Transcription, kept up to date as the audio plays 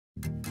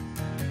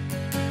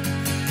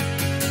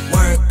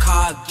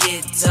hard,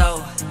 get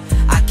dough.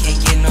 I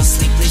can't get no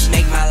sleep, please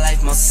make my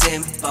life more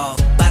simple.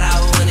 But I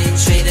wouldn't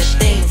trade a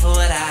thing for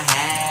what I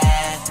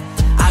have.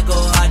 I go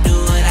hard, do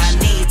what I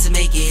need to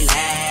make it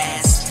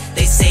last.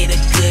 They say the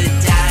good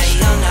die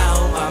young, I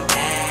hope I'm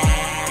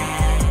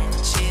back.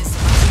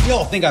 Cheers.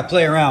 Y'all think I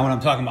play around when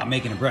I'm talking about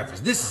making a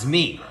breakfast. This is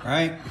me,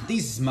 right?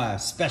 This is my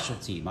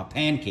specialty, my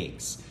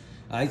pancakes.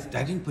 I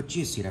didn't put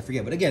chia seed, I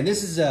forget. But again,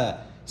 this is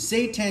a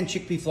seitan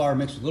chickpea flour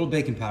mixed with a little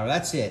baking powder.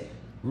 That's it.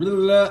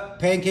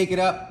 Pancake it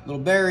up, little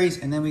berries,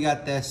 and then we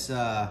got this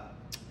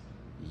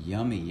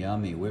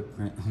yummy whipped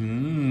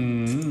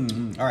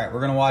cream. All right,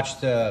 we're gonna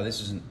watch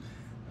this isn't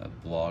a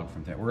vlog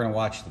from there. We're gonna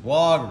watch the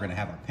vlog, we're gonna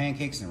have our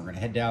pancakes, and then we're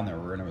gonna head down there.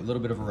 We're in a little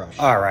bit of a rush.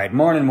 All right,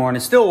 morning,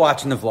 still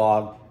watching the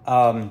vlog.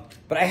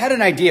 But I had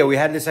an idea. We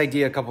had this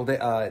idea a couple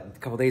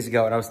days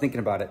ago, and I was thinking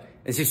about it.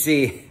 As you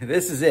see,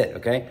 this is it,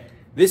 okay?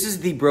 This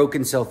is the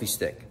broken selfie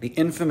stick, the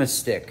infamous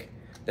stick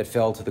that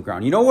fell to the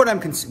ground. You know what I'm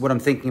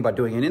thinking about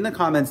doing? And in the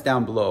comments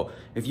down below,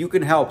 if you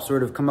can help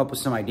sort of come up with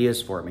some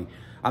ideas for me,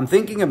 I'm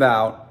thinking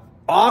about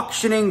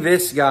auctioning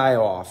this guy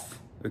off,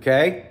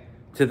 okay,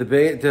 to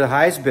the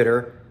highest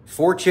bidder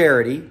for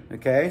charity,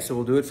 okay? So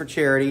we'll do it for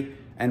charity.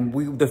 And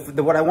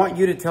what I want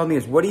you to tell me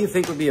is, what do you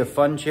think would be a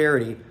fun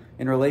charity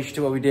in relation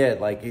to what we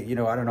did? Like, you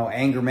know, I don't know,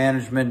 Anger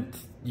Management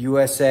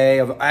USA,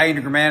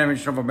 Anger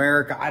Management of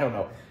America, I don't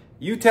know.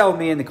 You tell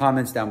me in the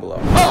comments down below.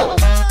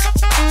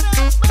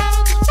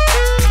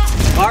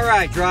 All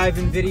right,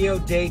 drive-in video,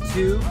 day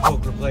 2,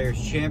 Poker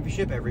Players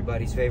Championship,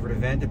 everybody's favorite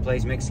event that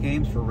plays mixed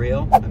games, for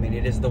real. I mean,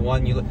 it is the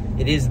one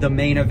it is the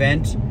main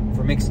event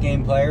for mixed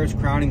game players,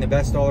 crowning the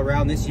best all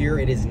around this year.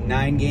 It is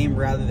 9 game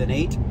rather than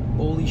 8.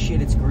 Holy shit,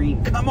 it's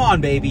green. Come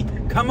on, baby.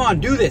 Come on,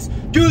 do this.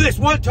 Do this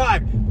one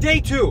time. Day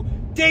 2.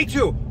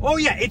 Oh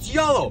yeah, it's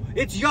yellow.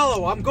 It's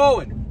yellow. I'm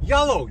going.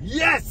 Yellow.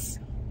 Yes.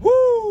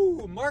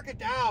 Woo! Mark it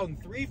down.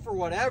 3 for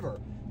whatever.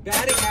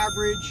 Batting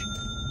average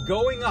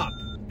going up.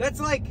 That's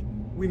like,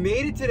 we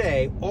made it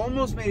today,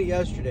 almost made it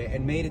yesterday,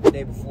 and made it the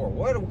day before.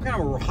 What kind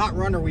of a hot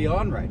run are we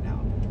on right now?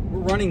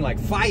 We're running like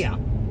fire.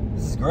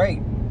 This is great.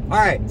 All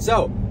right,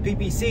 so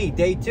PPC,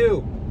 day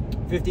 2,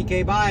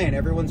 50K buy-in,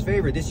 everyone's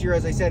favorite. This year,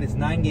 as I said, it's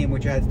 9 game,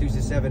 which adds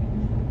deuces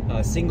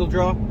 7 single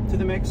draw to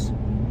the mix,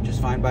 which is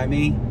fine by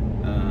me.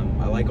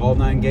 I like all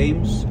 9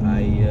 games.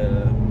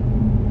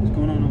 What's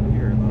going on over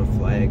here? A lot of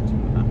flags.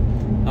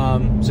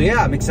 So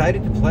yeah, I'm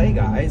excited to play,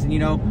 guys. And you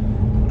know,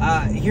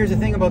 here's the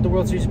thing about the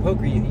World Series of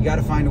Poker. You got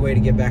to find a way to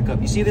get back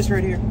up. You see this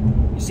right here?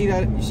 You see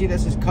that? You see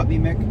this is Cut Me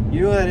Mick?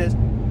 You know what that is?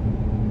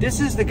 This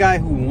is the guy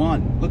who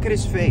won. Look at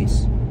his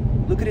face.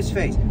 Look at his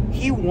face.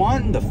 He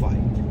won the fight.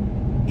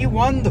 He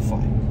won the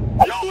fight.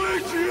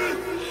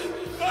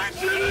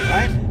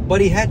 Right?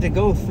 But he had to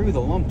go through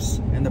the lumps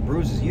and the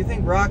bruises. You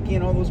think Rocky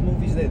and all those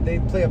movies, they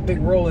play a big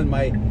role in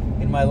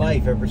my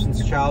life ever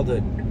since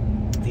childhood.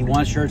 If you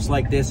want shirts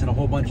like this and a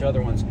whole bunch of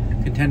other ones,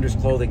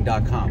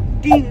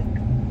 contendersclothing.com. Ding!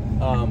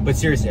 But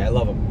seriously, I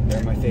love them.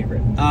 They're my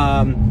favorite.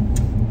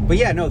 But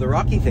yeah, no, the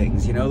Rocky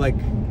things, you know, like,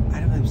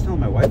 I was telling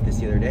my wife this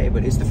the other day,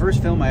 but it's the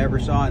first film I ever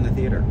saw in the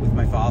theater with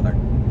my father.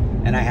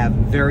 And I have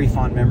very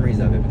fond memories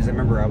of it because I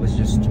remember I was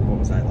just, what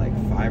was I, like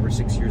 5 or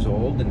 6 years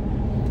old, and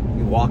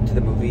we walked to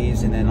the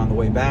movies, and then on the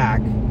way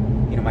back,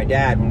 you know, my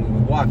dad, when we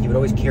would walk, he would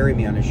always carry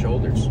me on his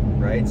shoulders,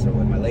 right? So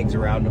with my legs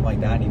around him like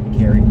that, he would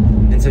carry.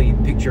 And so you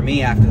picture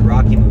me after the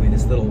Rocky movie,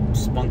 this little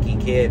spunky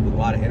kid with a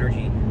lot of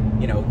energy,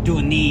 you know,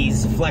 doing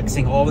these,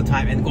 flexing all the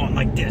time, and going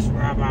like this,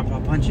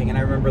 punching. And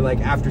I remember, like,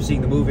 after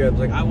seeing the movie, I was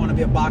like, I want to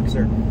be a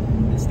boxer.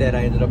 Instead,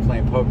 I ended up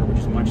playing poker, which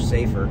is much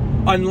safer.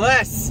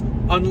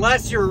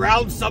 Unless you're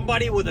around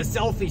somebody with a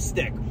selfie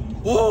stick.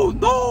 Oh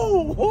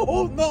no!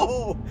 Oh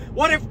no!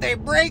 What if they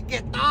break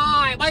it?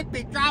 I might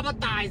be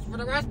traumatized for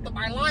the rest of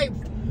my life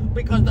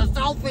because the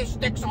selfie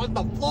stick's on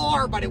the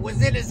floor, but it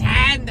was in his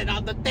hand and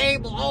on the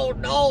table. Oh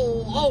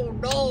no! Oh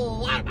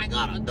no! What am I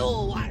gonna do?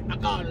 What am I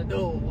gonna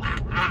do?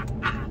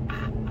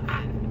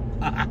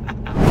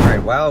 All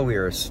right, while we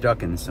are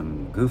stuck in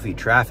some goofy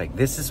traffic,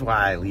 this is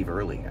why I leave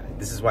early, guys.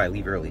 This is why I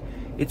leave early.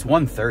 It's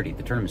 1:30.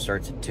 The tournament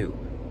starts at 2.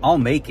 I'll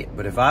make it,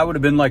 but if I would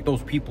have been like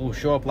those people who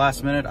show up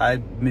last minute,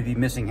 I'd be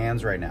missing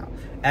hands right now.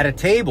 At a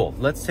table,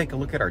 let's take a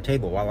look at our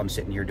table while I'm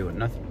sitting here doing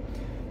nothing.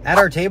 At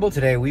our table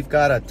today, we've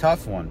got a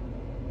tough one.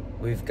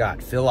 We've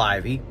got Phil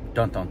Ivey,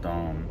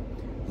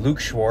 Luke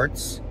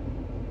Schwartz,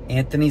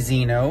 Anthony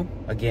Zeno,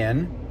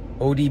 again,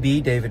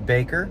 ODB, David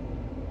Baker,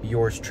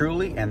 yours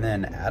truly, and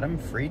then Adam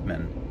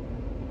Friedman.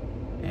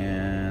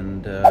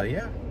 And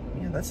yeah,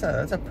 that's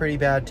a pretty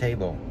bad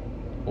table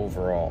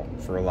overall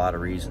for a lot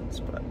of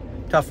reasons, but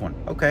tough one.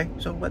 Okay,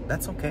 so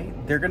that's okay.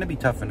 They're going to be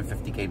tough in a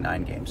 50K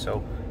 9 game.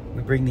 So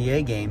we bring the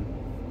A game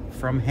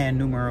from hand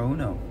numero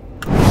uno.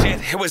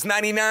 Shit, it was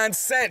 99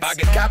 cents. I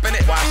get copping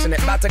it, washing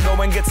it. About to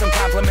go and get some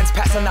compliments.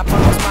 Passing up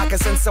on those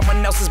moccasins.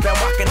 Someone else has been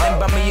walking in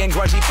by me and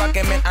grungy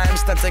fucking man. I am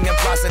stunting and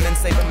flossing and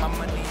saving my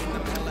money in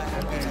the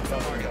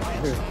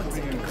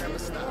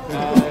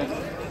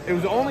It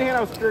was the only hand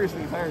I was curious the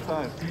entire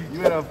time. You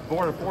had a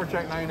board of 4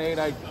 check 9-8,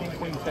 I king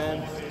queen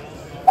 10.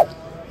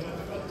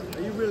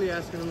 Are you you really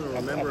asking him to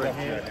remember a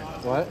hand?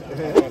 What?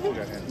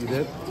 You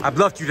did? I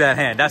bluffed you that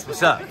hand. That's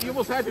what's up. You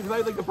almost had to because I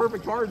had like the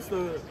perfect cards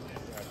to.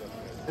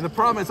 And the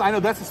problem is, I know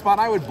that's the spot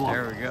I would bluff.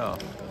 There we go.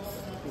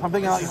 I'm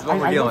thinking, This is what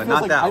we're dealing,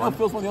 not that I know one.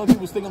 Phil's one of the only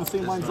people who's thinking on the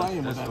same lines I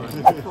am with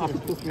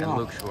that. And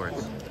Luke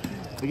Schwartz.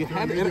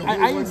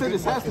 I even said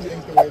this has to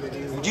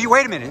be. Gee,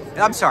 wait a minute.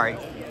 I'm sorry.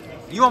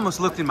 You almost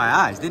looked in my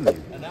eyes, didn't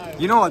you?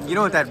 You know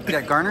what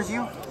that garners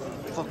you?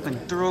 Fucking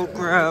throat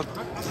grab.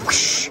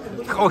 Whoosh.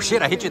 Oh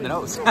shit, I hit you in the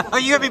nose. Oh,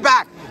 you hit me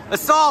back.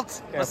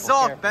 Assault.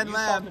 Assault, Ben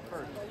Lamb.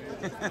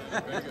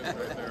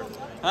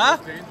 Huh?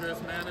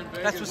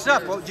 That's what's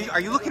up. Well, are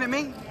you looking at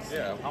me?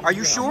 Yeah. Are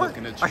you sure?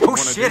 Oh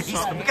shit,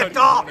 he's looking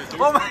tall.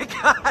 Oh my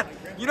god.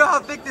 You know how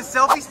thick this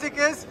selfie stick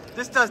is?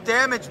 This does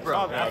damage,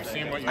 bro. Yeah, I've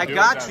seen what you I do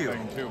got with that you.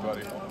 thing too,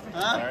 buddy.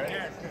 Huh?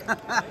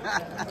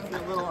 You're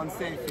a little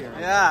unsafe here.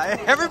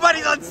 Yeah,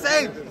 everybody's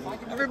unsafe.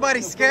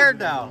 Everybody's scared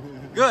now.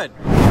 Good.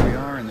 Here we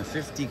are in the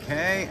 50K,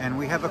 and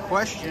we have a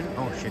question.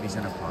 Oh shit, he's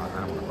in a pot.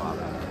 I don't want to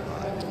bother him.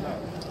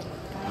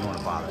 I don't want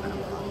to bother him.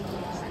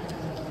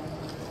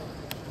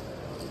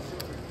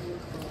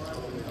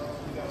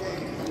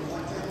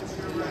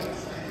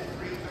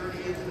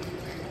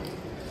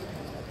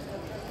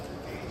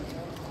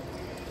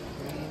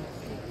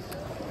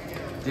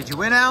 Did you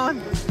win, Alan?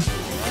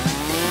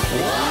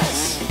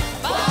 What's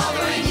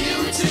bothering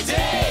you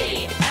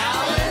today,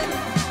 Alan?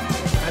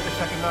 I had the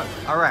second nut.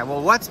 All right,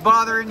 well, what's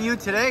bothering you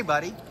today,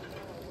 buddy?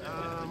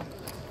 I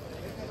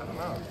don't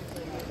know.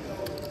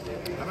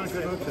 I'm in a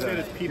good mood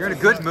today. You're in a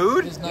good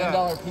mood? His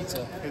 $9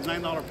 pizza. His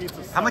 $9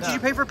 pizza. How much did you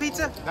pay for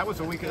pizza? That was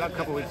a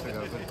couple weeks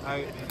ago. But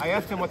I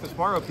asked him what the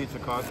Sparrow pizza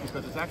cost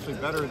because it's actually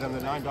better than the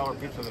 $9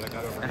 pizza that I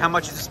got over here. And how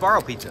much is the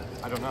Sparrow pizza?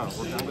 I don't know.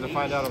 I'm going to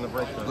find out on the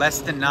break. Less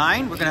than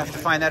 9? We're going to have to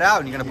find that out,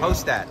 and you're going to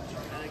post that.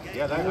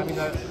 Yeah,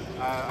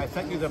 I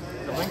sent you the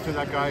link to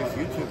that guy's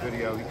YouTube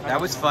video. That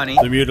was funny.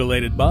 The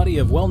mutilated body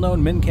of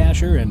well-known min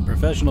casher and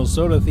professional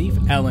soda thief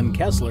Alan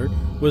Kessler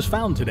was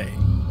found today.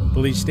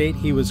 Police state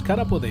he was cut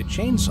up with a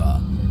chainsaw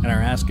and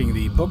are asking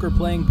the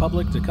poker-playing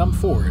public to come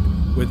forward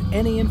with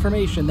any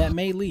information that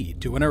may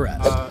lead to an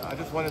arrest. I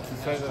just wanted to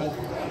say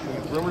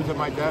that the rumors of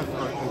my death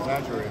are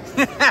exaggerated.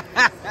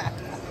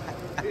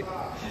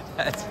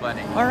 That's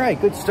funny. All right,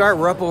 good start.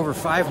 We're up over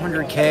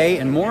 500K,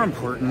 and more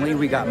importantly,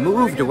 we got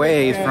moved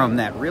away from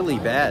that really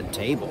bad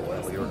table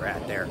that we were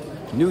at there.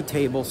 New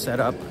table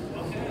set up,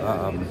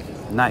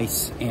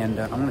 nice, and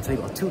I'm going to tell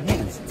you about 2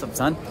 hands. What's up,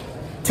 son?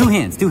 2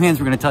 hands. 2 hands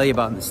we're going to tell you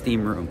about in the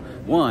Steam room.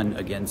 One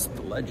against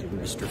the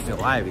legend, Mr.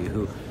 Phil Ivey,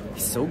 who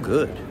is so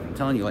good. I'm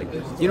telling you, like,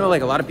 you know,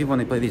 like a lot of people when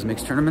they play these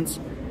mixed tournaments,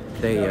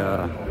 they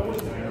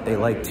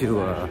like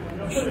to,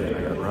 shit,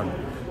 I gotta run.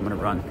 I'm going to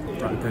run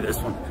through this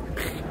one.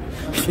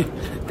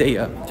 They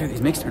through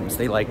these mixed tournaments,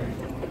 they like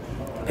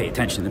pay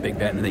attention to the big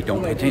bet and they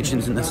don't pay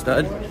attention in the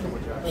stud.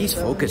 He's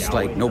focused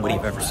like nobody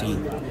I've ever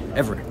seen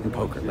ever in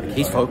poker. Like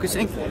he's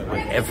focusing on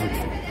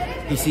everything.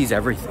 He sees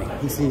everything.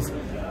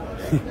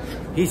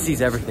 He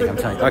sees everything. I'm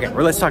telling you. Okay,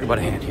 well, let's talk about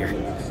a hand here.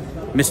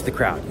 Missed the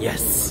crowd.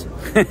 Yes.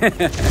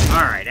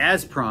 All right,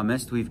 as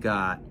promised, we've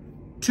got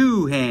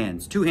 2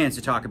 hands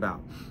to talk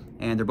about,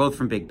 and they're both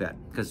from big bet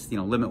because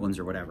limit ones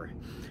or whatever.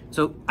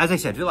 So, as I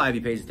said, Phil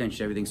Ivey pays attention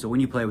to everything, so when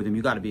you play with him,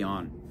 you got to be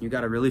on. You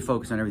got to really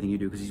focus on everything you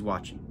do because he's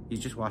watching. He's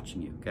just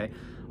watching you, okay?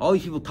 All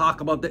these people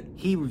talk about that.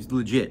 He was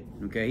legit,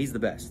 okay? He's the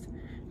best.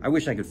 I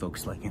wish I could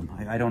focus like him.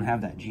 I don't have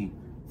that gene.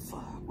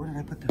 Fuck, where did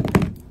I put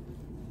that?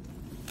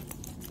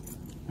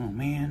 Oh,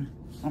 man.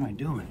 What am I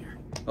doing here?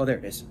 Oh, there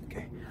it is.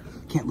 Okay.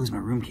 Can't lose my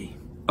room key.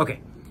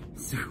 Okay.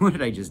 So, what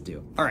did I just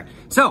do? All right.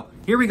 So,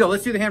 here we go.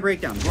 Let's do the hand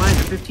breakdown.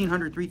 Blinds are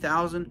 1,500,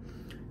 3,000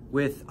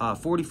 with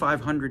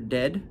 4,500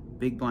 dead.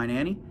 Big blind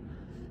Annie.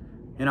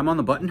 And I'm on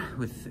the button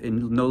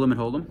in no limit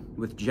hold'em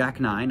with Jack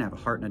 9. I have a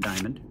heart and a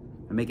diamond.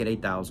 I make it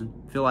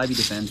 8,000. Phil Ivey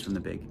defends from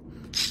the big.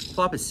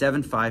 Flop is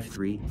 7, 5,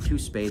 3, 2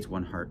 spades,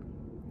 1 heart.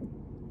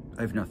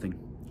 I have nothing.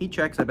 He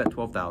checks. I bet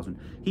 12,000.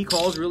 He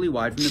calls really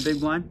wide from the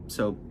big blind,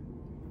 so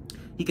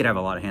he could have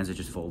a lot of hands that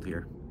just fold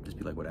here. Just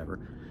be like whatever.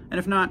 And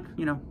if not,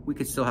 we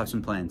could still have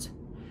some plans.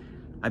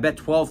 I bet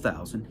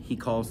 12,000. He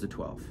calls the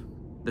 12.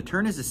 The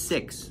turn is a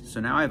 6, so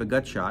now I have a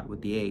gut shot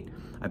with the 8.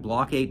 I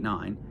block 8,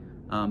 9.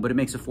 But it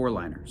makes a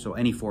 4-liner, so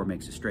any 4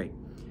 makes a straight.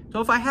 So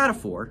if I had a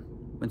 4,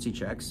 once he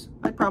checks,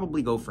 I'd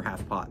probably go for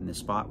half pot in this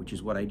spot, which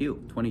is what I do,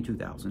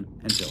 22,000,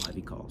 and Phil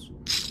Ivey calls.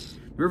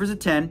 The river's a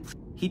 10,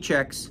 he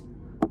checks,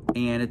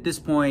 and at this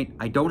point,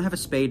 I don't have a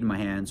spade in my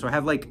hand, so I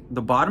have like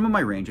the bottom of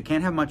my range. I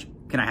can't have much.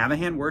 Can I have a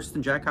hand worse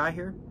than Jack High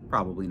here?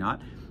 Probably not.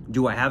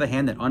 Do I have a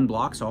hand that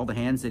unblocks all the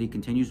hands that he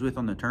continues with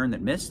on the turn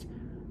that missed?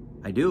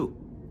 I do.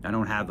 I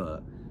don't have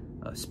a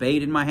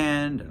spade in my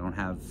hand. I don't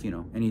have,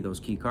 any of those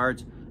key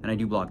cards. And I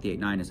do block the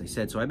 8-9, as I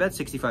said. So I bet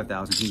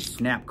 65,000. He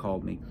snap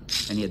called me,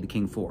 and he had the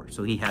King 4.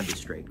 So he had the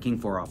straight. King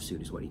 4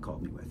 offsuit is what he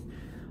called me with.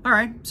 All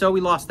right, so we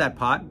lost that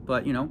pot,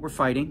 but, we're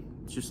fighting.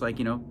 It's just like,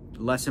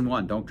 lesson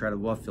 1. Don't try to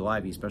bluff Phil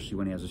Ivey, especially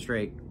when he has a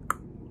straight.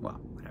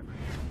 Well, whatever.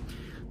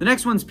 The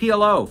next one's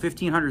PLO,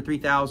 1,500,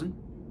 3,000.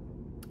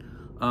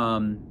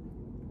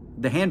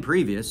 The hand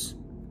previous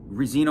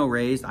Resino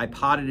raised. I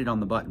potted it on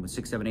the button with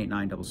 6, 7, 8,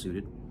 9 double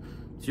suited.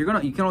 So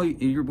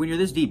when you're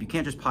this deep, you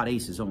can't just pot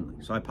aces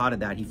only. So I potted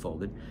that, he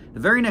folded.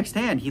 The very next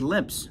hand, he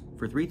limps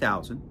for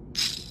 3,000.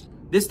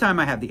 This time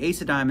I have the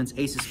ace of diamonds,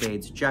 ace of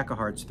spades, jack of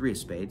hearts, 3 of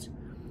spades,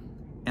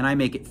 and I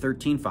make it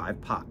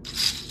 13-5 pot.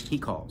 He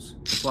calls.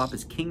 The flop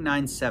is king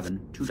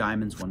 9-7, 2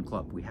 diamonds, 1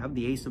 club. We have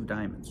the ace of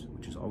diamonds,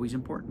 which is always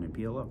important in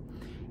PLO.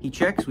 He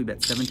checks, we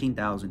bet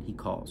 17,000, he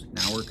calls.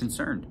 Now we're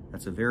concerned.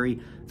 It's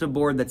a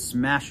board that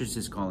smashes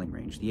his calling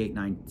range. The 8,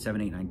 9,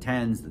 7, 8, 9,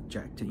 10s, the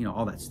jack,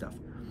 all that stuff.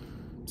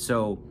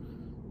 So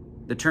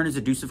the turn is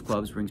a deuce of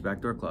clubs, brings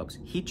backdoor clubs.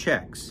 He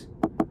checks.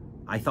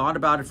 I thought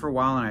about it for a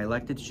while and I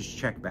elected to just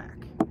check back,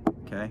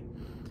 okay?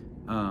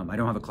 I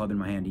don't have a club in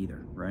my hand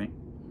either, right?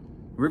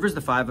 River's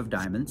the 5 of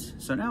diamonds.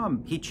 So now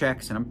he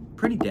checks and I'm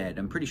pretty dead.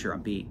 I'm pretty sure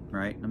I'm beat,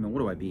 right? I mean, what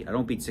do I beat? I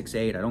don't beat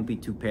 6-8. I don't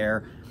beat 2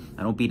 pair.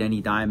 I don't beat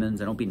any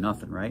diamonds. I don't beat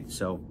nothing, right?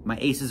 So my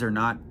aces are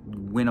not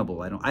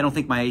winnable. I don't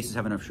think my aces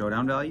have enough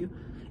showdown value.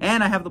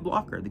 And I have the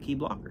blocker, the key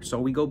blocker. So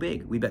we go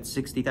big. We bet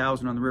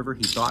 60,000 on the river.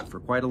 He thought for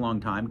quite a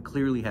long time,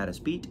 clearly had us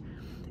beat,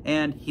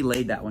 and he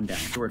laid that one down.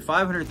 So we're at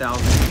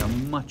 500,000, a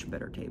much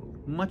better table,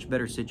 much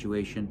better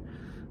situation,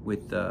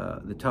 with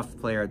the tough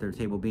player at their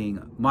table being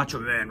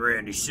Macho Man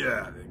Randy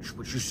Savage,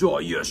 which you saw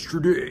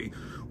yesterday,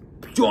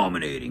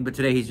 dominating. But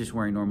today he's just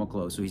wearing normal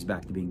clothes, so he's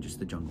back to being just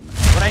the jungle man.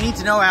 What I need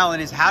to know,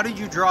 Alan, is how did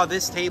you draw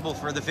this table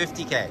for the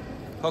 50K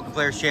Poker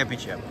Players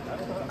Championship?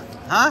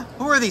 Huh?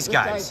 Who are these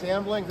guys? This guy's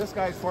gambling. This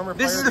guy's former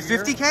player. This is the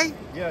 50K?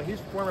 Yeah,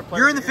 he's former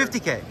player. You're in the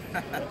 50K.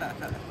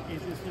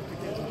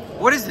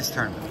 What is this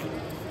tournament?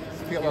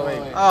 It's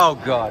PLO8. Oh,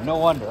 God. No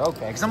wonder.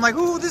 Okay. Because I'm like,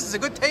 ooh, this is a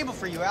good table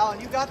for you, Alan.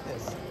 You got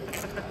this.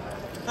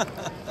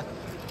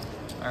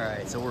 All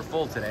right. So we're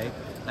full today.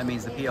 That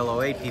means the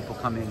PLO8 people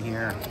come in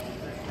here.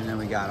 And then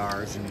we got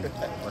ours and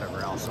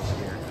whatever else over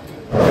here.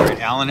 All right.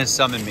 Alan has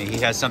summoned me. He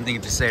has something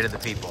to say to the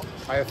people.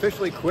 I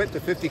officially quit the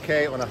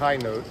 50K on a high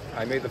note.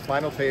 I made the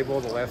final table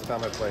the last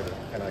time I played it,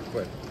 and I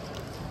quit.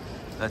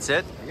 That's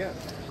it? Yes.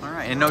 All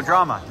right. And no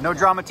drama. No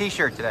drama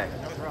t-shirt today.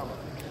 No drama.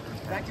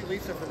 Thank you,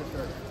 Lisa, for the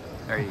shirt.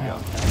 There you go.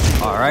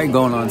 All right,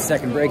 going on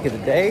second break of the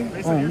day.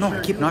 Oh no,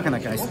 I keep knocking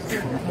that guy's.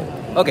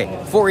 Okay,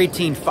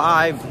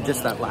 418.5.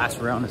 Just that last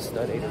round of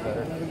stud 8 or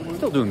better.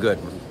 Still doing good.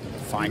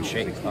 Fine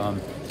shape.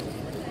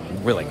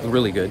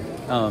 Really good.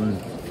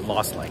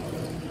 Lost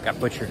got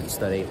butchered in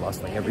stud 8.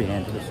 Lost every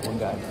hand to this one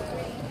guy.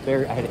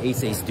 I had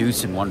ace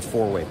deuce in one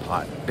 4-way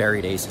pot.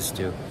 Buried aces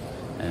too.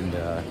 And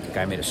the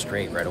guy made a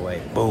straight right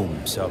away.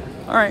 Boom. So,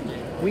 all right,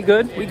 we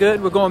good.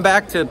 We're going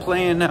back to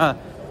playing a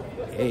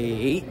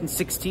 8 and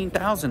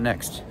 16,000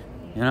 next.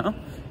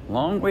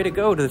 Long way to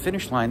go to the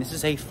finish line. This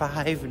is a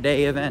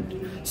 5-day event.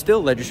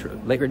 Still, late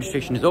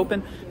registration is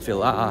open.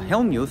 Phil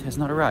Helmuth has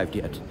not arrived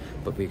yet,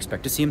 but we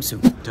expect to see him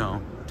soon. Did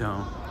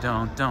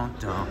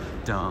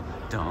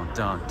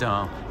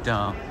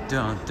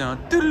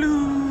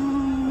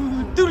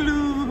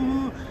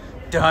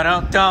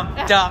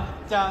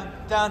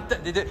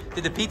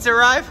the pizza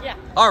arrive? Yeah.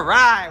 All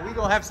right, we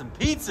gonna have some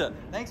pizza.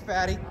 Thanks,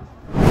 Patty.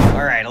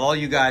 All right, all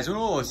you guys,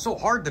 oh, it's so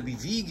hard to be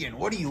vegan.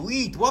 What do you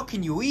eat? What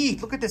can you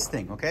eat? Look at this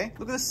thing, okay?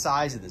 Look at the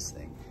size of this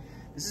thing.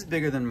 This is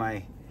bigger than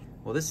my,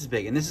 well, this is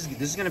big, and this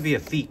is gonna be a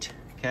feat,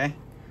 okay?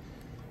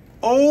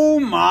 Oh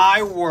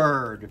my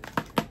word.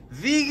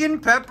 Vegan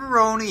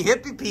pepperoni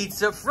hippie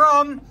pizza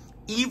from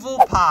Evil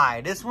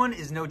Pie. This one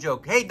is no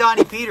joke. Hey,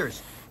 Donnie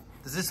Peters,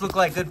 does this look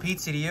like good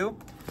pizza to you?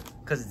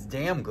 Because it's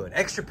damn good.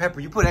 Extra pepper,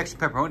 you put extra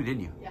pepperoni,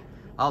 didn't you? Yeah.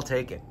 I'll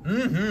take it.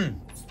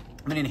 I'm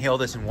gonna inhale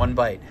this in one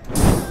bite.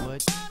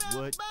 What?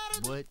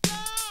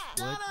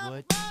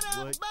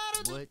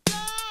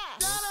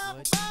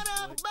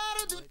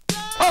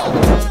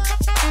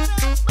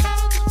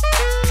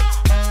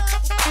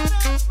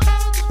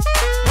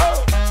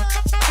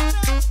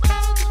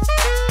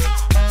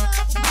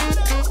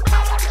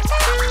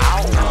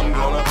 I'm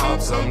gonna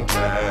pop some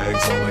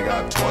tags. Only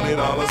got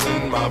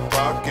 $20 in my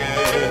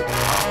pocket.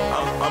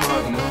 I'm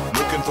hunting,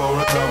 looking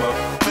for a come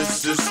up.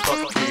 This is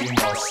fucking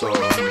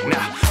awesome.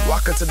 Now,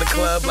 walk into the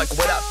club like,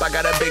 what up? I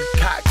got a big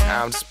cock.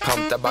 I'm just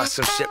pumped. I bought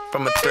some shit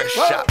from a thrift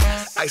shop.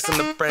 Ice on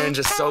the fringe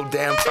is so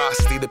damn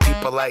frosty. The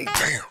people like,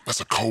 damn, that's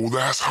a cold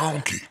ass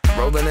honky.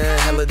 Rolling in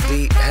hella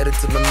deep, headed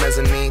to the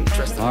mezzanine.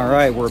 All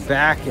right, we're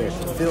back at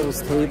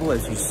Phil's table.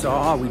 As you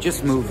saw, we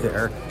just moved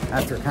there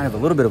after kind of a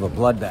little bit of a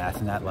bloodbath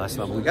in that last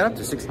level. We got up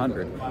to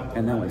 600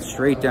 and then went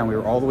straight down. We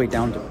were all the way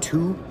down to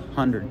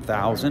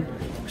 200,000.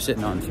 We're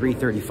sitting on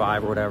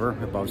 335 or whatever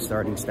above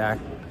starting stack.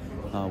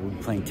 We'll be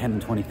playing 10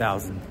 and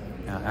 20,000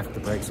 after the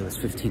break, so it's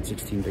 15,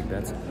 16 big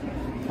bets.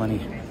 Plenty.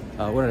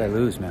 What did I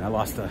lose, man? I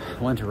lost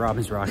one to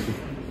Robbins Rocky.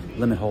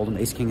 Limit hold'em,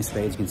 ace king of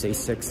spades against ace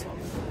 6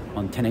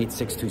 on 10, 8,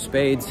 6, 2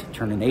 spades,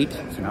 turn an 8,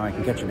 so now I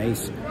can catch an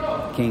ace,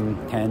 king,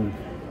 10,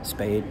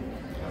 spade,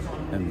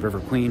 and river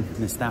queen.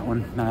 Missed that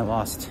one. Then I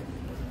lost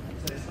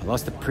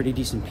a pretty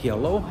decent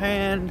PLO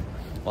hand,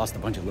 lost a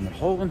bunch of limit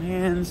hold'em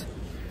hands.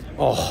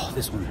 Oh,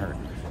 this one hurt.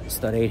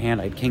 Stud 8 hand,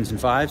 I had kings and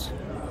 5s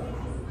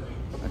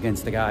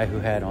against the guy who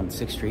had on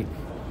 6th Street.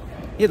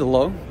 He had the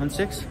low on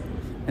 6,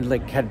 and and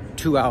like had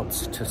 2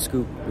 outs to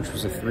scoop, which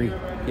was a 3.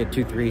 He had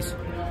 2 threes.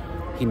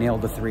 He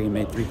nailed the 3 and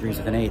made 3 threes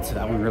with an 8, so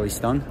that one really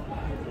stung.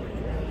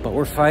 But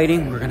we're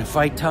fighting. We're gonna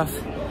fight tough,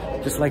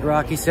 just like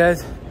Rocky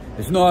says.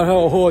 It's not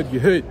how hard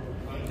you hit,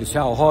 it's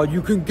how hard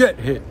you can get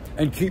hit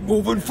and keep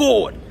moving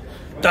forward.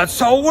 That's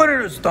how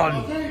winning is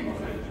done.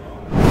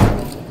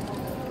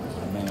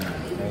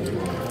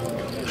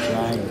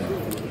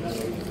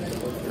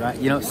 Right,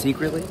 you know,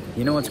 secretly,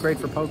 you know what's great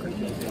for poker?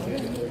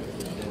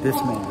 This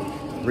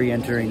man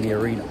re-entering the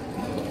arena.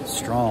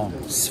 Strong,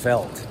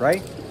 svelte,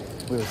 right?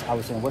 I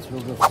was saying, what's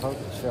real good for poker?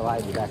 It's Phil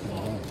Ivey back in the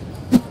game,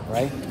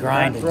 right?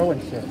 Grinding.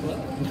 Throwing shit.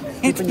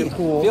 Keeping you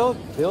cool.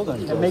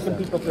 Building. And making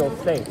people feel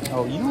safe.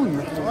 Oh,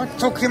 I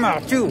took him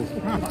out too.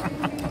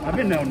 I've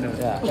been known to.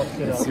 Yeah,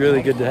 it's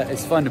really good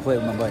it's fun to play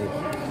with my buddy.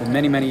 For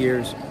many, many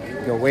years,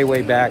 go way,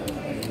 way back.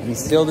 And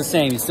he's still the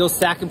same. He's still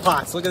stacking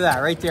pots. Look at that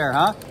right there,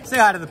 huh? Say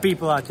hi to the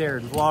people out there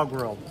in the vlog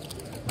world.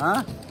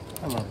 Huh?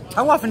 Hello.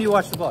 How often do you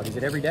watch the vlog? Is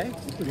it every day?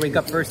 You wake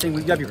up first thing,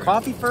 you have your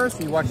coffee first,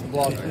 and you watch the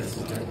vlog first?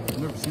 I've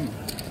never seen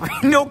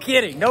it. No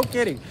kidding, no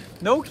kidding.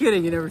 No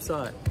kidding, you never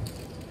saw it.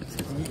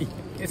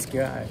 This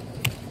guy.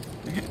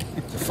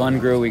 It's a fun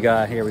crew we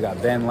got here. We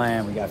got Ben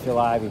Lamb, we got Phil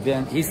Ivey.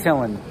 He's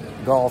telling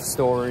golf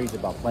stories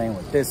about playing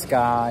with this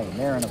guy, and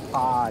they're in a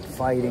pod,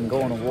 fighting,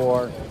 going to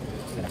war.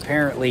 And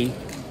apparently,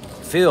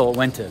 Phil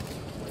went to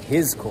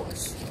his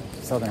course,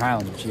 Southern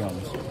Highlands, which he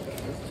owns,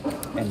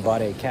 and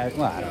bought a cash.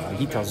 Well, I don't know.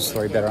 He tells the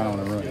story better. I don't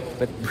want to ruin it.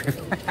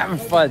 But having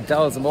fun,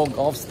 telling some old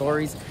golf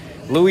stories.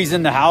 Louis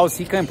in the house.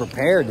 He came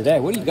prepared today.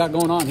 What do you got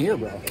going on here,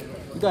 bro?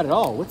 You got it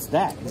all. What's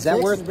that? Is that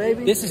worth?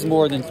 Baby? This is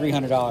more than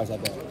 $300, I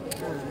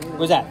bet.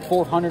 Was that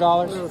 $400?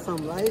 No,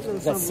 something light.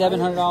 Is that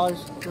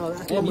 $700? No,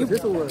 that's how much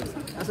this one was.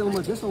 That's how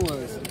much this one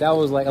was. That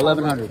was like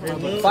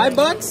 $1,100.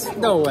 $5?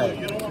 No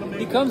way.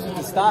 He comes with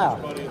the style.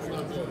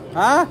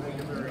 Huh?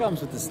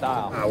 Comes with the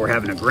style. We're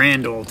having a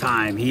grand old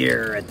time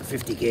here at the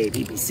 50K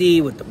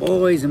PPC with the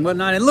boys and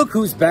whatnot. And look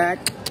who's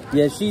back.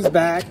 Yeah, she's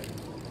back.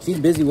 She's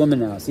a busy woman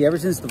now. See, ever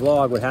since the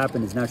vlog, what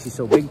happened is now she's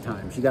so big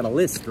time. She got a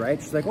list, right?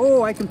 She's like,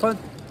 oh, I can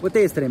what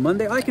day is today?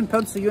 Monday? I can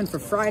pencil you in for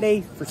Friday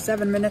for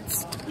 7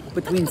 minutes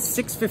between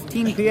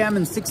 6:15 p.m.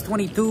 and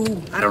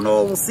 6:22. I don't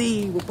know. We'll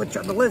see. We'll put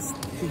you on the list.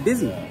 She's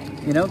busy.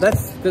 You know,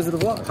 that's because of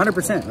the vlog.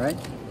 100%, right?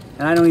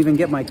 And I don't even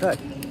get my cut.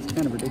 It's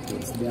kind of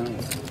ridiculous, to be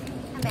honest.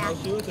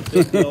 She was a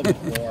big deal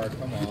before.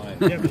 Come on.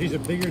 Yeah, but she's a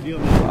bigger deal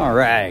now. All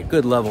right,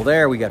 good level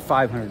there. We got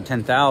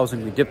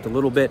 510,000. We dipped a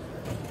little bit.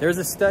 There's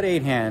a stud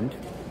 8 hand.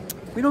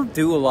 We don't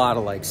do a lot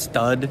of like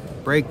stud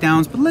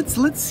breakdowns, but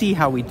let's see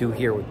how we do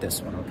here with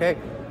this one, okay?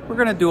 We're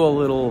gonna do a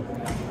little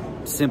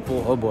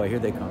simple. Oh boy, here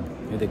they come.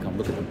 Here they come.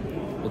 Look at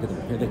them. Look at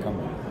them. Here they come.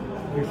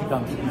 Here she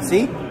comes. You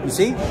see? You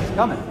see? She's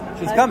coming.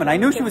 She's coming. I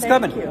knew she was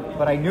coming.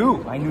 But I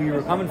knew you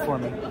were coming for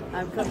me.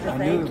 I'm coming to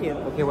thank you.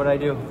 Okay, what did I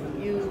do?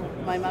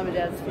 My mom and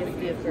dad's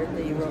 50th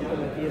birthday, you wrote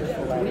them a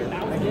beautiful letter.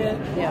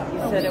 Yeah, you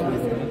said it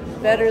was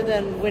better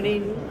than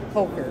winning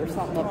poker or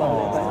something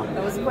about it.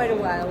 But it was quite a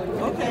while.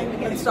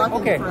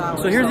 Okay,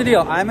 so here's the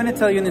deal. I'm going to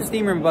tell you in the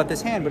steam room about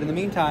this hand, but in the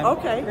meantime,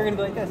 you're going to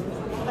be like this.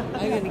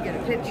 I'm going to get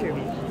a picture of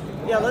you.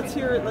 Yeah, let's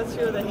hear it. Let's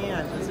hear the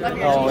hand.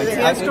 Oh,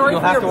 you'll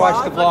have to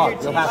watch the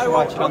vlog. You'll have to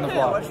watch it on the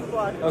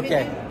vlog.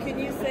 Okay. Can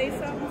you say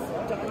something,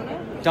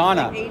 Donna?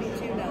 Donna. She's like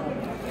 82 now.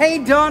 Hey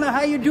Donna,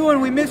 how you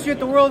doing? We missed you at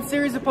the World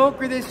Series of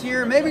Poker this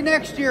year. Maybe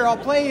next year I'll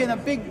play you in a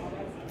big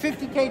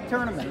 50K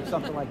tournament or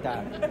something like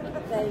that.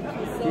 Thank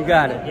you so much. You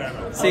got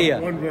it. See ya.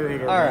 All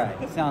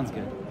right, sounds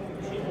good.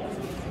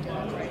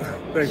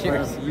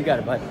 Cheers. You got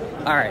it, bud.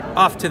 All right,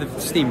 off to the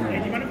steam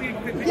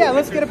room. Yeah,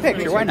 let's get a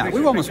picture. Why not?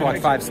 We almost walked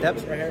 5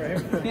 steps. Yeah,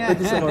 thank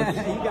you so much.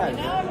 You got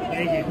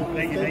it.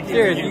 Thank you.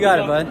 Cheers. You got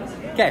it, bud.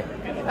 Okay.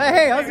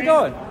 Hey, how's it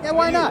going? Yeah,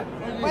 why not?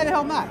 Why the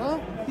hell not? Huh?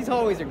 These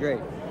hallways are great.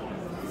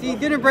 See,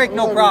 dinner break,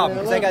 no problem,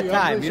 because I got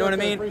time. You know what I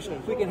mean?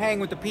 We can hang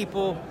with the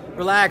people,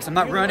 relax. I'm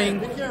not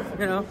running,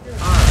 you know.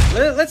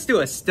 All right, let's do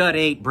a stud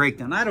 8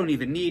 breakdown. I don't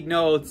even need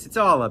notes. It's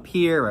all up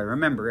here. I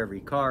remember every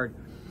card.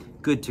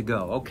 Good to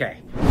go.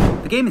 Okay.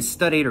 The game is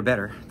stud 8 or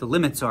better. The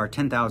limits are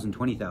 10,000,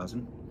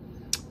 20,000.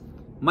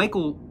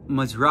 Michael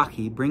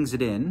Mizrahi brings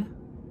it in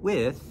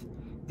with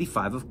the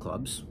 5 of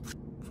clubs.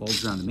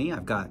 Folds around to me.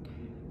 I've got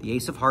the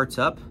ace of hearts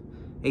up,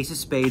 ace of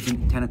spades,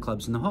 and 10 of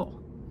clubs in the hole.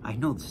 I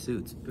know the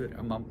suits.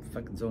 I'm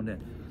fucking zoned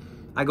in.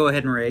 I go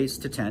ahead and raise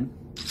to 10.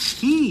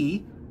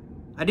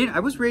 I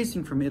was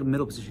raising from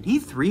middle position. He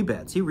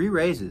 3-bets. He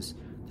re-raises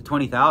to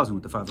 20,000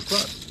 with the 5 of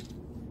clubs.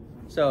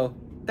 So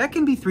that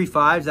can be 3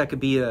 5s. That could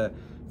be a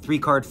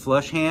 3-card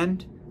flush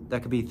hand.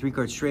 That could be a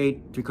 3-card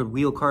straight, 3-card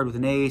wheel card with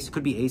an ace.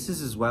 Could be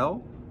aces as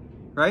well,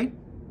 right?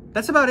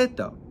 That's about it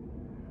though.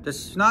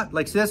 That's not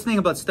like, see, that's the thing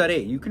about stud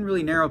 8. You can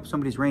really narrow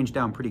somebody's range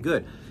down pretty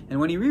good.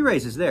 And when he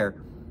re-raises there,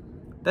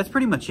 that's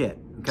pretty much it,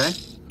 okay?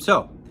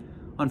 So,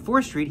 on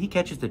 4th Street, he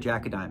catches the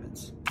Jack of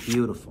Diamonds.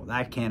 Beautiful.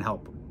 That can't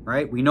help him,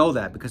 right? We know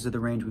that because of the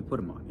range we put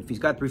him on. If he's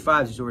got 3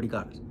 5s, he's already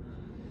got us.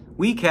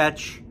 We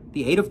catch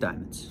the 8 of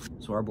Diamonds.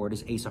 So our board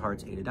is Ace of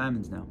Hearts, 8 of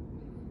Diamonds now.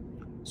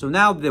 So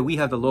now that we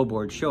have the low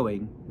board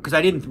showing, because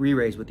I didn't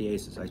re-raise with the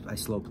aces, I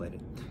slow played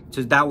it.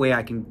 So that way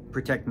I can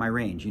protect my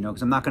range, you know,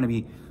 because I'm not going to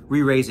be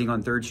re-raising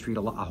on 3rd Street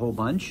a whole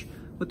bunch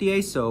with the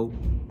ace. So,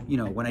 you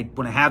know, when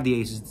I have the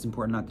aces, it's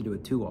important not to do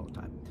it 2 all the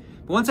time.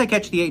 But once I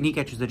catch the 8 and he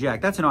catches the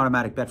jack, that's an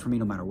automatic bet for me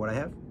no matter what I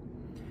have.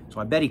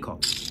 So I bet he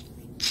calls.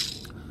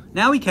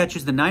 Now he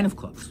catches the 9 of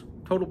clubs,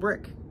 total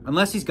brick.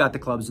 Unless he's got the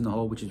clubs in the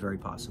hole, which is very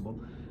possible.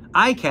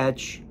 I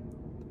catch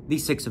the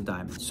 6 of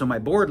diamonds. So my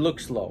board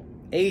looks low.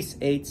 Ace,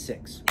 8,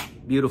 6.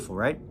 Beautiful,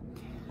 right?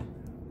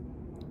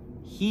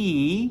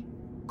 He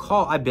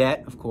I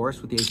bet, of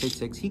course, with the ace, 8,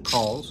 6. He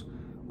calls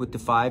with the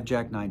 5,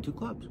 jack, 9, 2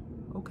 clubs.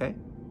 Okay.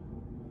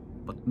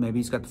 But maybe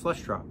he's got the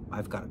flush draw.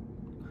 I've got it.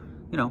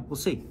 You know, we'll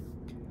see.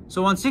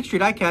 So on 6th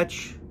Street, I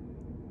catch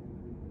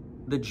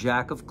the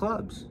jack of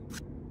clubs.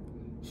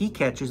 He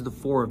catches the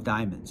 4 of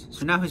diamonds.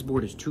 So now his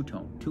board is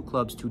 2-tone. 2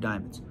 clubs, 2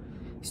 diamonds.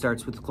 He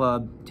starts with the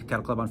club,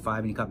 got a club on 5,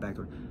 and he cut back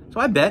to it. So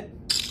I bet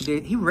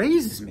he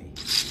raises me.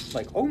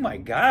 Like, oh my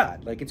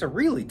God. Like, it's a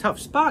really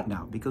tough spot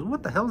now because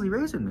what the hell is he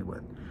raising me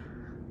with?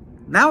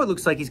 Now it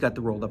looks like he's got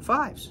the rolled up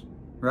 5s,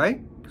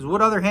 right? Because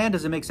what other hand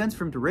does it make sense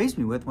for him to raise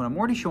me with when I'm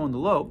already showing the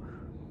low?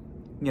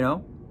 You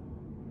know,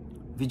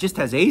 if he just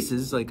has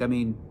aces, like, I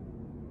mean,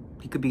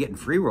 he could be getting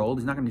free rolled.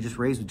 He's not going to just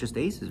raise with just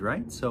aces,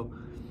 right? So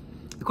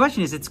the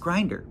question is, it's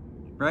grinder,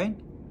 right?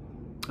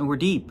 And we're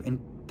deep, and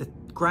the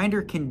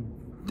grinder can,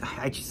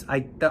 I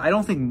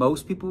don't think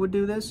most people would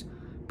do this,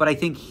 but I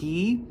think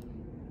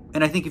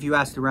and I think if you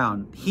asked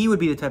around, he would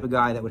be the type of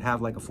guy that would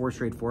have like a 4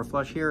 straight 4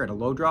 flush here at a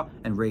low draw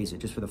and raise it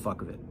just for the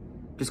fuck of it.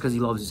 Just because he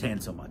loves his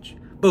hand so much.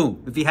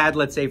 Boom. If he had,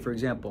 let's say, for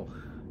example,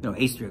 you know,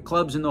 ace 3 of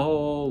clubs in the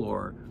hole,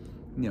 or,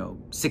 you know,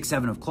 6,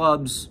 7 of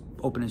clubs,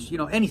 open his, you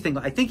know, anything.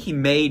 I think he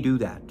may do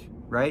that,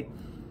 right?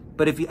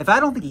 But if I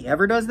don't think he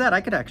ever does that,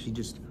 I could actually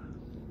just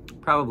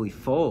probably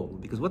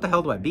fold, because what the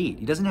hell do I beat?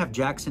 He doesn't have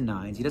jacks and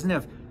 9s. He doesn't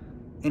have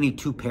any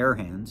 2 pair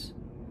hands.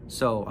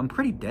 So I'm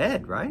pretty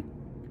dead, right?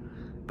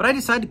 But I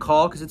decide to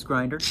call because it's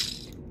grinder.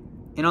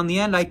 And on the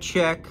end, I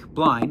check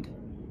blind.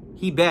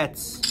 He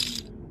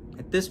bets.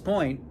 At this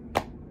point,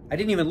 I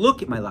didn't even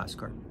look at my last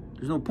card.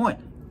 There's no point.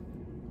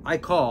 I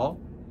call.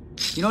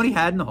 You know what he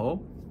had in the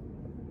hole?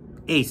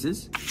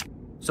 Aces.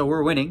 So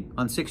we're winning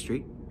on 6th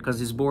Street because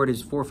his board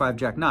is 4, 5,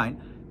 jack,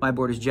 9. My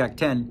board is jack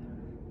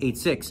 10, 8,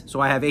 6.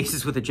 So I have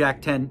aces with a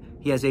jack 10.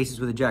 He has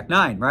aces with a jack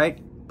 9, right?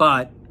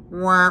 But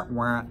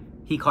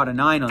he caught a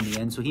 9 on the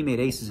end, so he made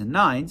aces and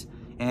 9s.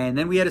 And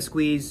then we had a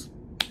squeezed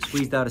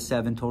out a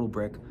 7, total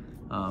brick.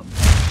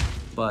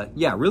 But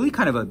yeah, really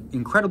kind of an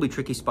incredibly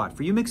tricky spot.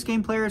 For you mixed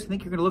game players, I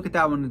think you're going to look at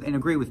that one and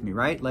agree with me,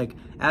 right? Like,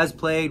 as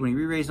played, when he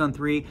re-raised on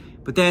 3,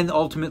 but then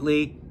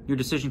ultimately your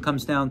decision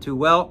comes down to,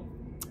 well,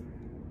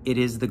 it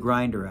is the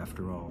grinder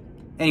after all.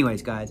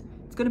 Anyways, guys,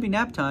 it's going to be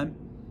nap time.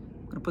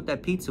 I'm going to put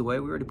that pizza away.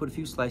 We already put a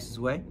few slices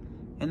away.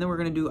 And then we're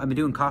going to do, I've been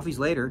doing coffees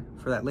later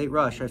for that late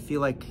rush. I feel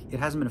like it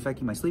hasn't been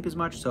affecting my sleep as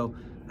much, so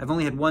I've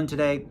only had 1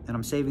 today, and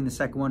I'm saving the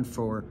second one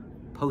for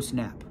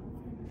post-nap.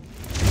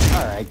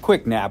 All right,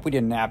 quick nap. We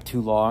didn't nap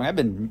too long. I've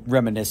been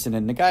reminiscing,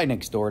 and the guy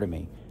next door to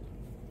me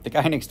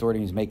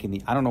is making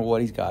the, I don't know what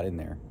he's got in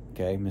there,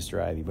 okay,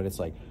 Mr. Ivey, but it's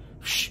like,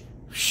 shh,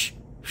 shh,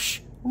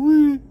 shh,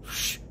 wee,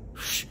 shh,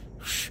 shh,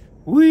 shh,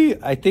 wee.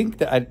 I think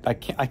that, I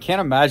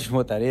can't imagine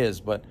what that is,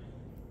 but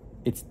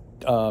it's,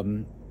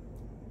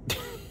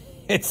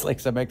 it's like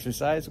some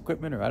exercise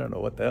equipment, or I don't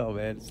know what the hell,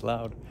 man. It's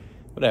loud.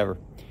 Whatever.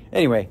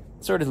 Anyway,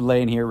 sort of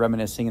laying here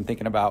reminiscing and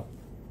thinking about,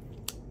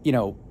 you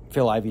know,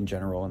 Phil Ivey in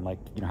general, and like,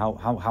 you know,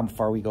 how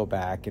far we go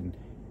back, and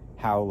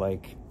how,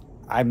 like,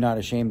 I'm not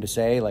ashamed to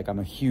say, like, I'm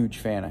a huge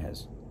fan of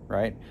his,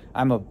 right?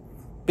 I'm a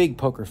big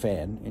poker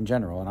fan in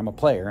general, and I'm a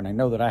player, and I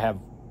know that I have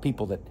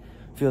people that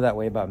feel that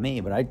way about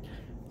me, but I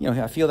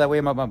feel that way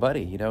about my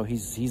buddy. You know,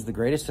 he's the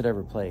greatest that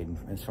ever played,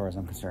 as far as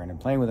I'm concerned, and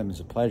playing with him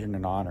is a pleasure and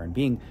an honor, and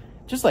being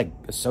just like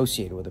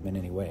associated with him in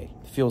any way,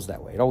 it feels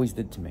that way. It always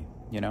did to me,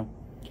 you know,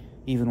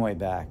 even way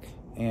back.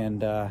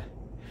 And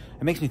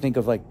it makes me think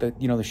of, like,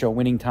 the show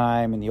Winning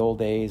Time in the old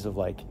days of,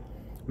 like,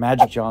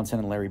 Magic Johnson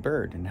and Larry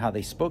Bird, and how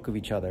they spoke of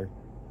each other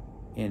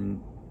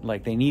in,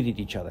 like, they needed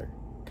each other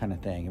kind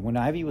of thing. And when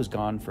Ivey was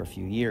gone for a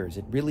few years,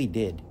 it really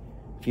did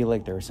feel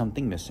like there was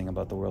something missing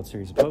about the World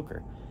Series of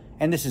Poker.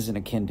 And this isn't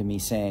akin to me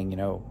saying, you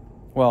know,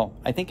 well,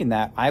 I think in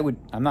that I'm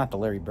not the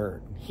Larry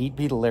Bird. He'd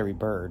be the Larry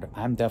Bird.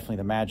 I'm definitely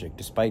the Magic,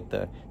 despite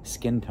the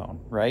skin tone,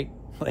 right?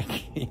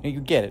 Like,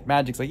 you get it.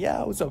 Magic's like,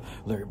 yeah, what's up?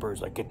 Larry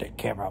Bird's like, get that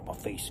camera out my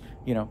face,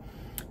 you know?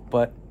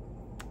 But,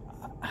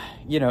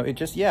 you know, it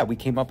just, yeah, we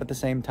came up at the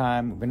same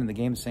time. We've been in the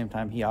game at the same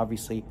time. He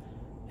obviously,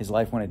 his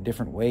life went a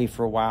different way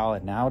for a while.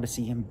 And now to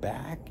see him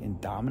back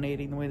and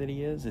dominating the way that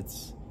he is,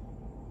 it's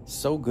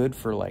so good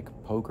for, like,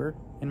 poker,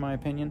 in my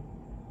opinion.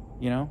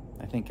 You know,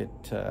 I think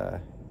it's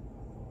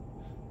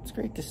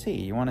great to see.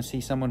 You want to see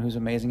someone who's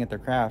amazing at their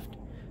craft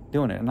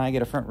doing it. And I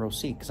get a front row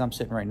seat because I'm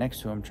sitting right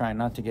next to him, trying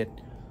not to get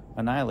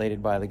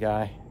annihilated by the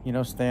guy, you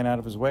know, staying out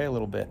of his way a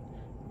little bit.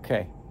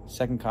 Okay,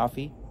 second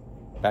coffee.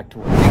 Back to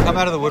work. We come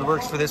out of the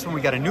woodworks for this one.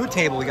 We got a new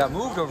table. We got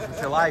moved over from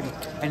Phil Ivey.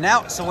 And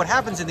now, so what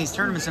happens in these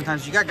tournaments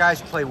sometimes, you got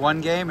guys who play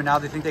 1 game and now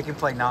they think they can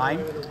play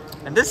 9.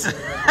 And this is,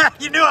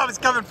 you knew I was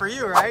coming for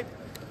you, right?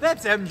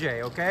 That's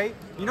MJ, okay?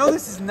 You know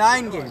this is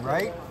 9-game,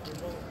 right?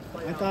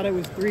 I thought it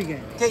was 3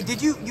 games. Okay,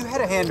 did you had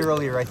a hand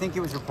earlier, I think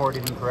it was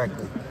reported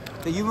incorrectly,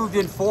 that you moved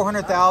in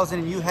 400,000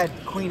 and you had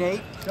Queen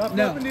 8?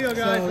 No, so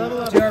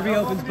JRB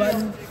opens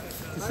button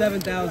to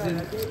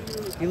 7,000.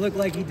 He looked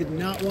like he did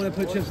not want to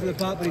put chips in the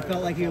pot, but he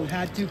felt like he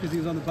had to because he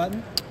was on the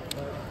button.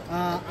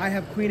 I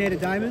have Queen 8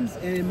 of diamonds,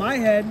 and in my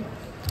head,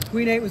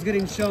 Queen 8 was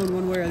getting shown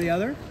one way or the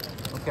other.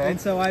 Okay. And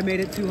so I made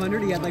it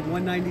 200. He had like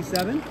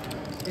 197.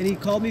 And he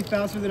called me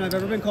faster than I've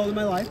ever been called in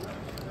my life.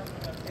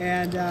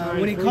 And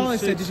when he called, I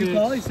said, did you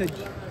call? He said,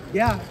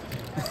 yeah.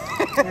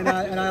 and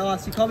I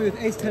lost. He called me with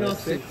ace 10 off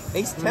 6.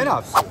 Ace 10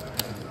 offs.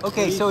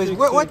 Okay, so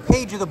what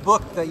page of the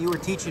book that you were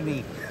teaching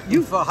me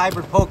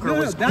hybrid poker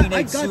was Queen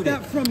 8 suited? I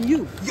got that from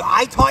you.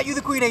 I taught you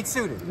the Queen 8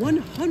 suited.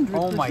 100%.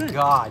 Oh my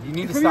God! You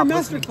need to stop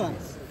listening to me.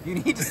 You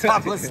need to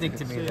stop listening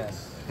to me then,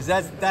 because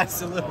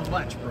that's a little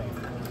much, bro.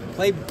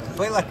 Play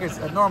like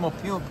a normal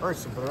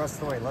person for the rest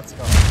of the way. Let's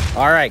go.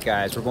 All right,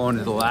 guys, we're going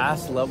to the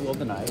last level of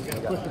the night. We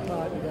got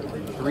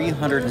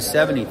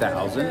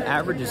 370,000.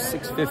 Average is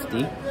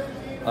 650.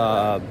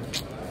 I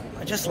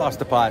just lost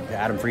a pot to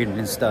Adam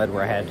Friedman stud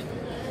where I had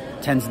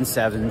 10s and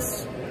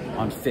 7s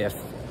on 5th,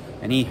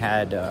 and he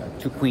had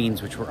 2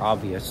 queens, which were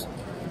obvious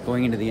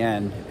going into the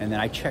end. And then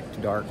I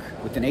checked dark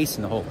with an ace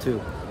in the hole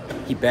too.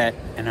 He bet,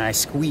 and I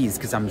squeezed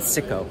because I'm a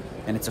sicko,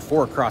 and it's a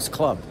 4 across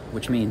club,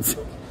 which means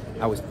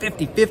I was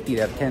 50-50 to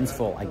have 10s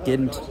full. I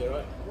didn't.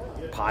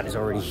 Pot is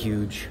already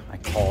huge. I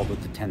called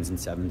with the 10s and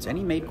 7s, and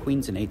he made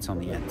queens and 8s on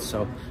the end.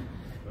 So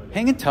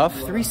hanging tough,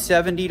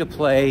 370 to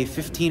play,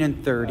 15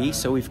 and 30.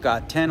 So we've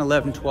got 10,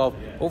 11, 12,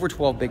 over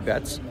 12 big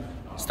bets.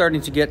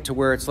 Starting to get to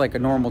where it's like a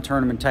normal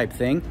tournament type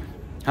thing.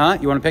 Huh?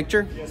 You want a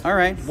picture? All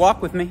right,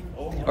 walk with me.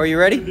 Are you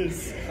ready?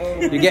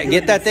 You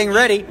get that thing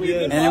ready,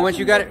 and then once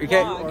you got it,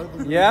 okay?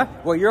 Yeah.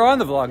 Well, you're on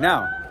the vlog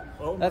now.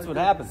 That's what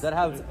happens. That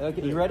happens.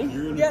 Okay, you ready?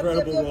 Yep,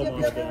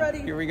 we're ready.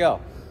 Here we go.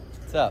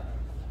 What's up?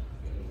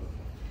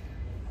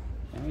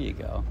 There you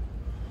go.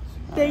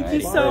 Thank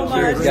you so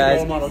much. Cheers,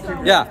 guys.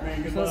 Yeah.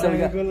 So we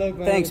got,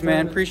 thanks,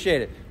 man.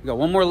 Appreciate it. We got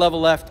one more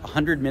level left.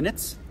 100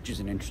 minutes, which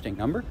is an interesting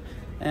number,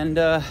 and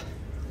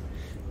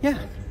yeah.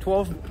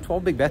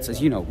 12 big bets.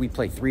 As you know, we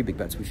play 3 big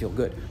bets. We feel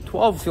good.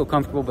 12 feel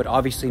comfortable, but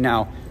obviously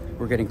now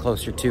we're getting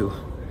closer to,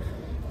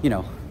 you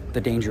know, the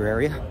danger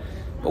area.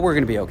 But we're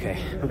going to be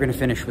okay. We're going to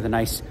finish with a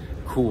nice,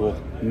 cool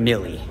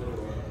milli.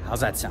 How's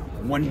that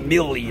sound? 1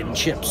 million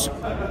chips. All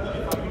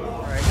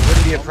right, it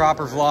wouldn't be a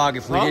proper vlog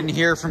if we didn't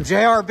hear from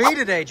JRB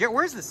today.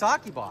 Where's the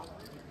sake bottle?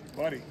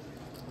 Buddy.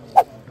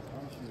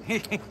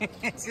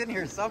 It's in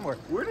here somewhere.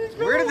 Where did it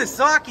go? Where did the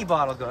sake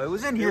bottle go? It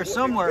was in here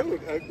somewhere.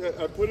 I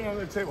put it on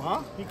the table,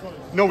 huh?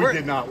 No, we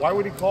did not. Why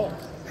would he call?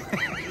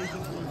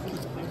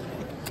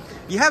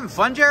 You having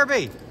fun,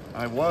 JRB?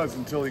 I was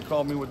until he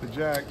called me with the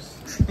jacks.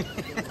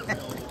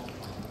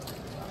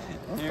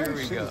 There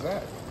we go. Is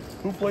that?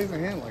 Who plays a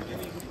hand like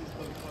that?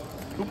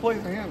 Who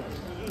plays a hand like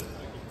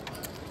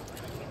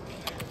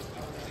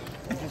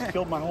that? You just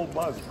killed my whole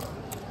buzz, bro.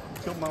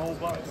 Killed my whole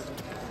buzz.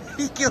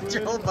 He killed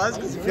your whole buzz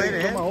because you played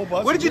a hand?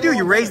 What did you do?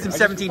 You raised him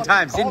 17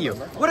 times, didn't you?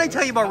 What did I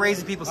tell you about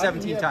raising people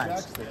 17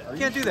 times? You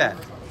can't do that.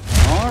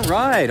 All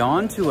right,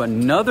 on to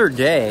another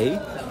day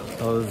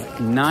of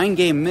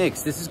 9-game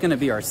mix. This is going to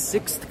be our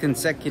 6th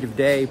consecutive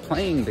day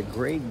playing the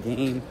great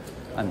game.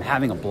 I'm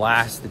having a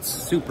blast. It's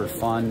super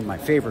fun. My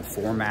favorite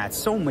format.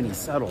 So many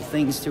subtle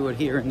things to it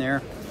here and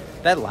there.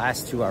 That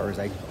last 2 hours,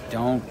 I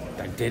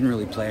didn't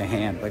really play a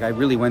hand. Like, I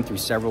really went through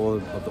several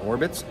of the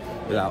orbits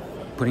without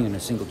putting in a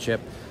single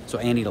chip. So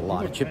I need a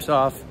lot of chips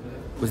off.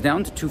 Was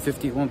down to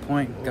 250 at one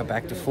point, got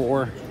back to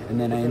 4, and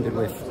then I ended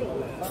with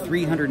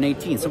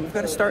 318. So we've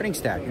got a starting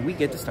stack, and we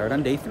get to start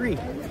on day 3.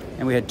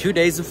 And we had 2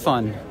 days of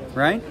fun,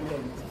 right?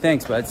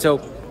 Thanks, bud.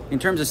 So in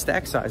terms of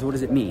stack size, what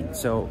does it mean?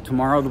 So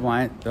tomorrow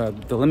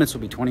the limits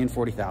will be 20 and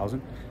 40,000,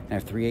 and I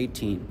have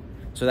 318.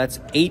 So that's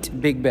 8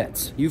 big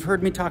bets. You've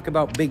heard me talk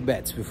about big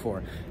bets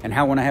before, and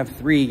how when I have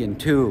 3 and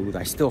 2,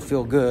 I still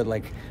feel good,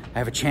 like I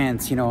have a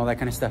chance, you know, all that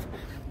kind of stuff.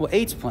 Well,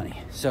 8's plenty.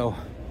 So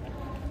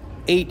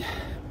 8,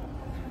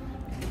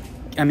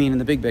 I mean, in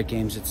the big bet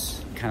games,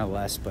 it's kind of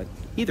less, but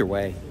either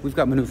way, we've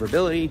got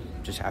maneuverability.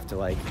 Just have to,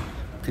 like,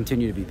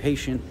 continue to be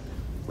patient,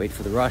 wait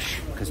for the rush,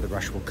 because the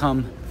rush will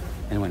come,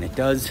 and when it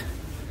does,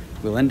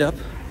 we'll end up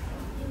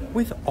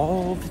with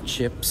all the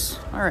chips.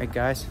 All right,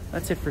 guys,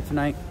 that's it for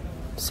tonight.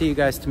 See you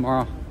guys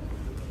tomorrow.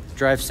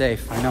 Drive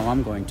safe. I know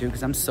I'm going to,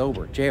 because I'm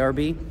sober.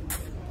 JRB,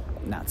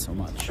 not so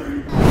much.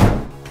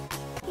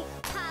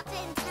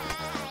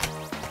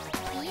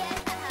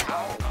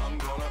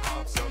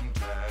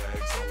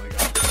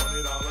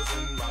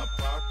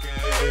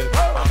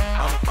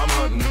 I'm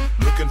hunting,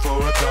 looking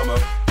for a come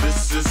up.